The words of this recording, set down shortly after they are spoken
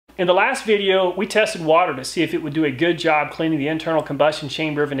In the last video, we tested water to see if it would do a good job cleaning the internal combustion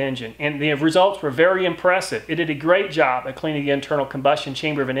chamber of an engine, and the results were very impressive. It did a great job at cleaning the internal combustion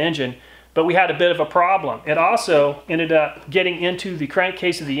chamber of an engine, but we had a bit of a problem. It also ended up getting into the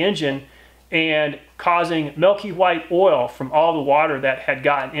crankcase of the engine and causing milky white oil from all the water that had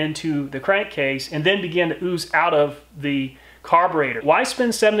gotten into the crankcase and then began to ooze out of the carburetor. Why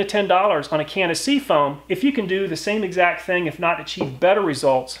spend $7 to $10 on a can of Seafoam if you can do the same exact thing, if not achieve better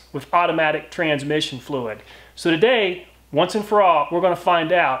results, with automatic transmission fluid? So today, once and for all, we're going to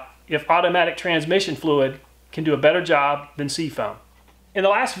find out if automatic transmission fluid can do a better job than Seafoam. In the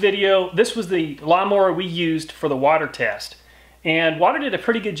last video, this was the lawnmower we used for the water test. And water did a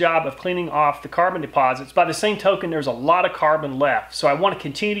pretty good job of cleaning off the carbon deposits. By the same token, there's a lot of carbon left. So I want to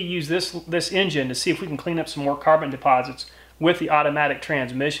continue to use this engine to see if we can clean up some more carbon deposits with the automatic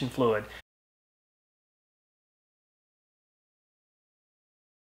transmission fluid.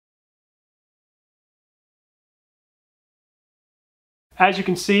 As you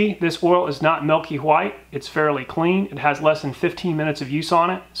can see, this oil is not milky white. It's fairly clean. It has less than 15 minutes of use on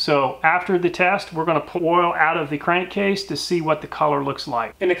it. So after the test, we're going to pull oil out of the crankcase to see what the color looks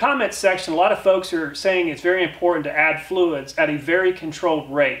like. In the comments section, a lot of folks are saying it's very important to add fluids at a very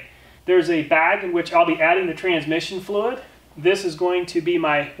controlled rate. There's a bag in which I'll be adding the transmission fluid. This is going to be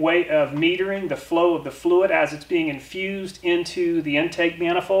my way of metering the flow of the fluid as it's being infused into the intake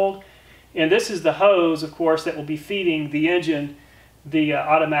manifold. And this is the hose, of course, that will be feeding the engine the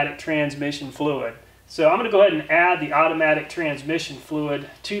automatic transmission fluid. So I'm going to go ahead and add the automatic transmission fluid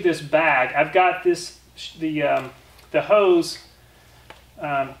to this bag. I've got the hose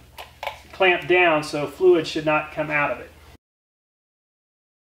clamped down so fluid should not come out of it.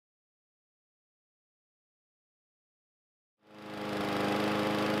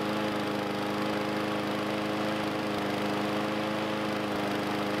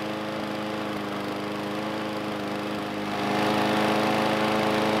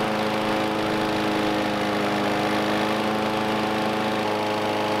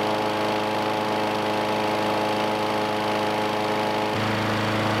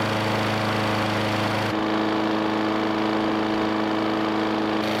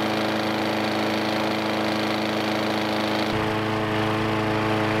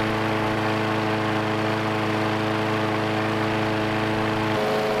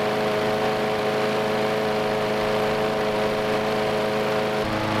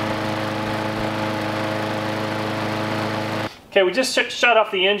 Okay, we just shut off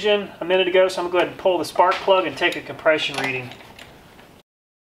the engine a minute ago, so I'm going to go ahead and pull the spark plug and take a compression reading.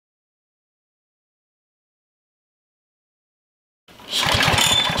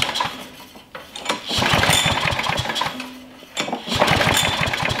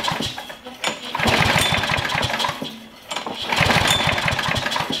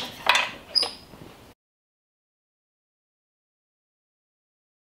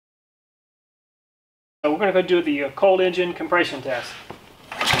 So we're going to go do the cold engine compression test.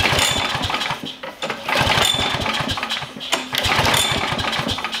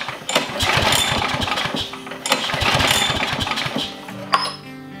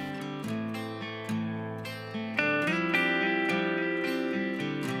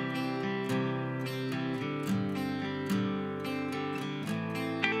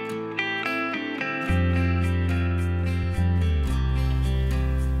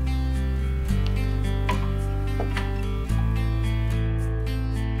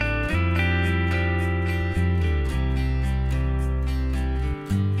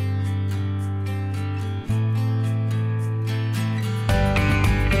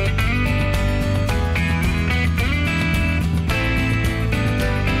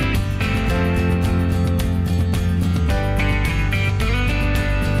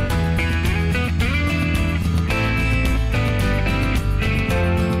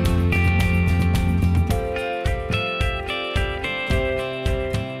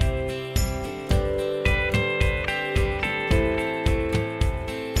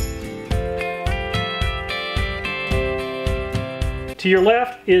 To your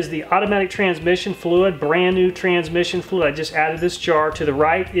left is the automatic transmission fluid, brand new transmission fluid. I just added this jar. To the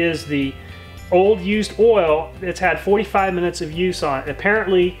right is the old used oil that's had 45 minutes of use on it.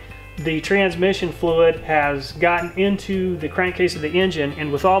 Apparently the transmission fluid has gotten into the crankcase of the engine,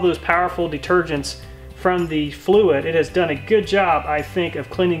 and with all those powerful detergents from the fluid, it has done a good job, I think, of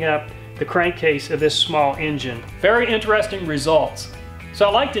cleaning up the crankcase of this small engine. Very interesting results. So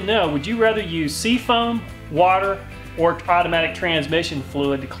I'd like to know, would you rather use Seafoam, water, or automatic transmission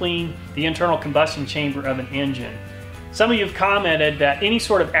fluid to clean the internal combustion chamber of an engine? Some of you have commented that any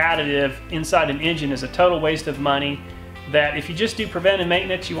sort of additive inside an engine is a total waste of money. that if you just do preventive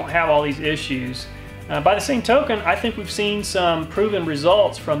maintenance, you won't have all these issues. By the same token, I think we've seen some proven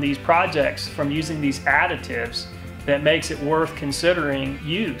results from these projects from using these additives that makes it worth considering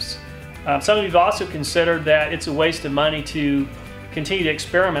use. Some of you have also considered that it's a waste of money to continue to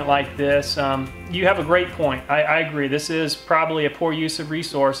experiment like this. You have a great point. I agree. This is probably a poor use of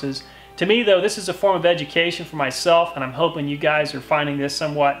resources. To me, though, this is a form of education for myself, and I'm hoping you guys are finding this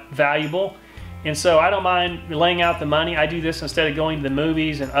somewhat valuable. And so I don't mind laying out the money. I do this instead of going to the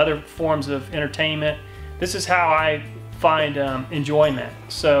movies and other forms of entertainment. This is how I find enjoyment.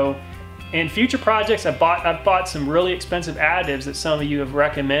 So in future projects, I've bought some really expensive additives that some of you have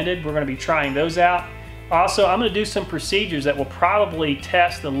recommended. We're going to be trying those out. Also, I'm going to do some procedures that will probably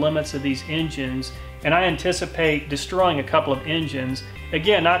test the limits of these engines, and I anticipate destroying a couple of engines.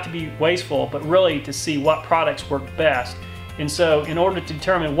 Again, not to be wasteful, but really to see what products work best. And so in order to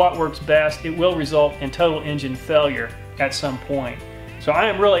determine what works best, it will result in total engine failure at some point. So I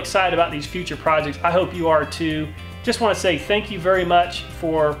am really excited about these future projects. I hope you are too. Just want to say thank you very much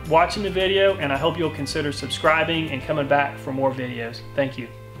for watching the video, and I hope you'll consider subscribing and coming back for more videos. Thank you.